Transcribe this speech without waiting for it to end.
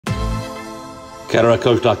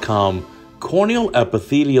CataractCoach.com. Corneal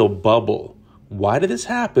epithelial bubble. Why did this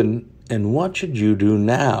happen, and what should you do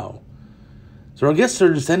now? So our guest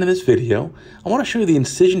surgeon said in this video, I want to show you the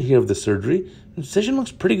incision here of the surgery. Incision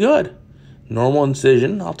looks pretty good. Normal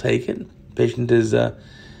incision, I'll take it. Patient has a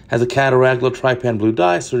cataract, little trypan blue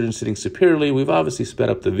dye, surgeon sitting superiorly. We've obviously sped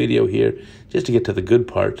up the video here just to get to the good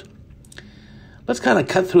part. Let's kind of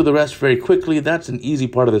cut through the rest very quickly. That's an easy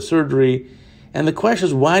part of the surgery. And the question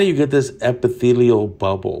is, why do you get this epithelial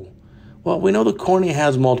bubble? Well, we know the cornea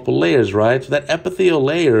has multiple layers, right? So that epithelial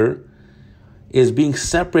layer is being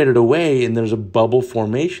separated away, and there's a bubble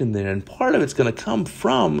formation there. And part of it's going to come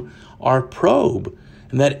from our probe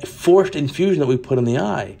and that forced infusion that we put in the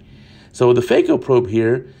eye. So with the phaco probe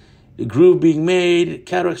here, the groove being made,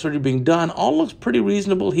 cataract surgery being done, all looks pretty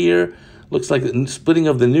reasonable here. Looks like the splitting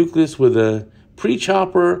of the nucleus with a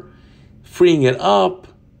pre-chopper, freeing it up,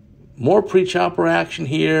 more pre-chopper action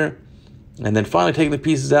here, and then finally taking the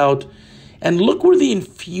pieces out. And look where the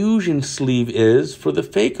infusion sleeve is for the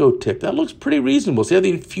phaco tip. That looks pretty reasonable. See how the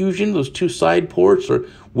infusion, those two side ports are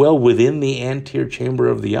well within the anterior chamber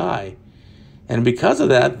of the eye. And because of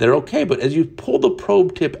that, they're okay. But as you pull the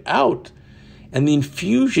probe tip out and the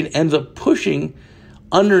infusion ends up pushing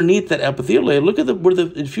underneath that epithelial layer, look at where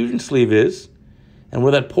the infusion sleeve is and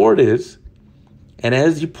where that port is. And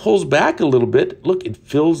as it pulls back a little bit, look, it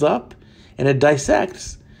fills up and it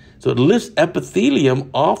dissects. So it lifts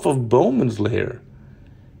epithelium off of Bowman's layer.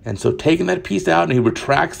 And so taking that piece out, and he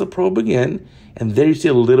retracts the probe again, and there you see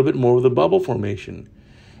a little bit more of the bubble formation.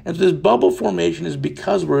 And so this bubble formation is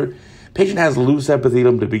because patient has loose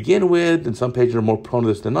epithelium to begin with, and some patients are more prone to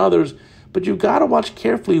this than others, but you've got to watch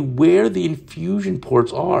carefully where the infusion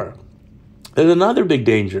ports are. There's another big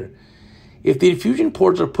danger. If the infusion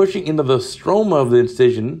ports are pushing into the stroma of the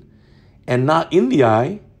incision and not in the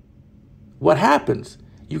eye, what happens?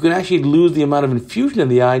 You can actually lose the amount of infusion in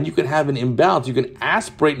the eye, and you can have an imbalance. You can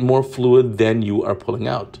aspirate more fluid than you are pulling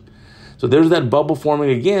out. So there's that bubble forming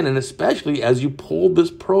again, and especially as you pull this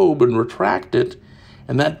probe and retract it,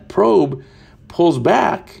 and that probe pulls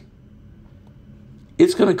back,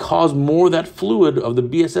 it's going to cause more of that fluid of the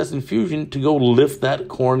BSS infusion to go lift that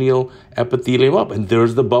corneal epithelium up, and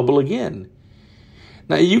there's the bubble again.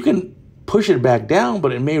 Now, you can push it back down,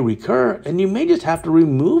 but it may recur, and you may just have to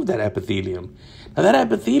remove that epithelium. Now, that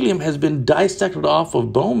epithelium has been dissected off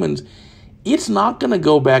of Bowman's. It's not going to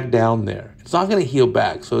go back down there. It's not going to heal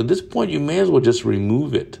back. So at this point, you may as well just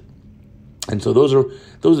remove it. And so those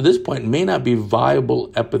at this point may not be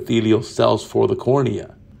viable epithelial cells for the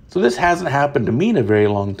cornea. So this hasn't happened to me in a very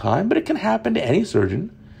long time, but it can happen to any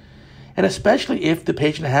surgeon. And especially if the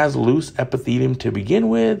patient has loose epithelium to begin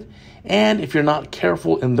with, and if you're not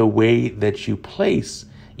careful in the way that you place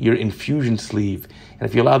your infusion sleeve. And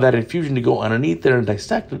if you allow that infusion to go underneath there and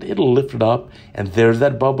dissect it, it'll lift it up, and there's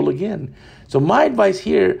that bubble again. So my advice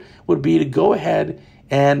here would be to go ahead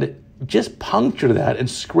and just puncture that and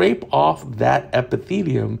scrape off that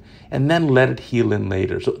epithelium and then let it heal in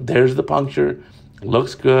later. So there's the puncture,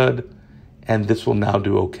 looks good, and this will now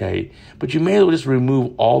do okay. But you may as well just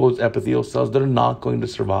remove all those epithelial cells that are not going to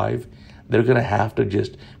survive. They're going to have to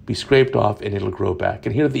just be scraped off, and it'll grow back.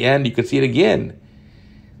 And here at the end, you can see it again.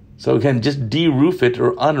 So again, just de-roof it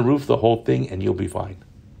or unroof the whole thing, and you'll be fine.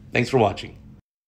 Thanks for watching.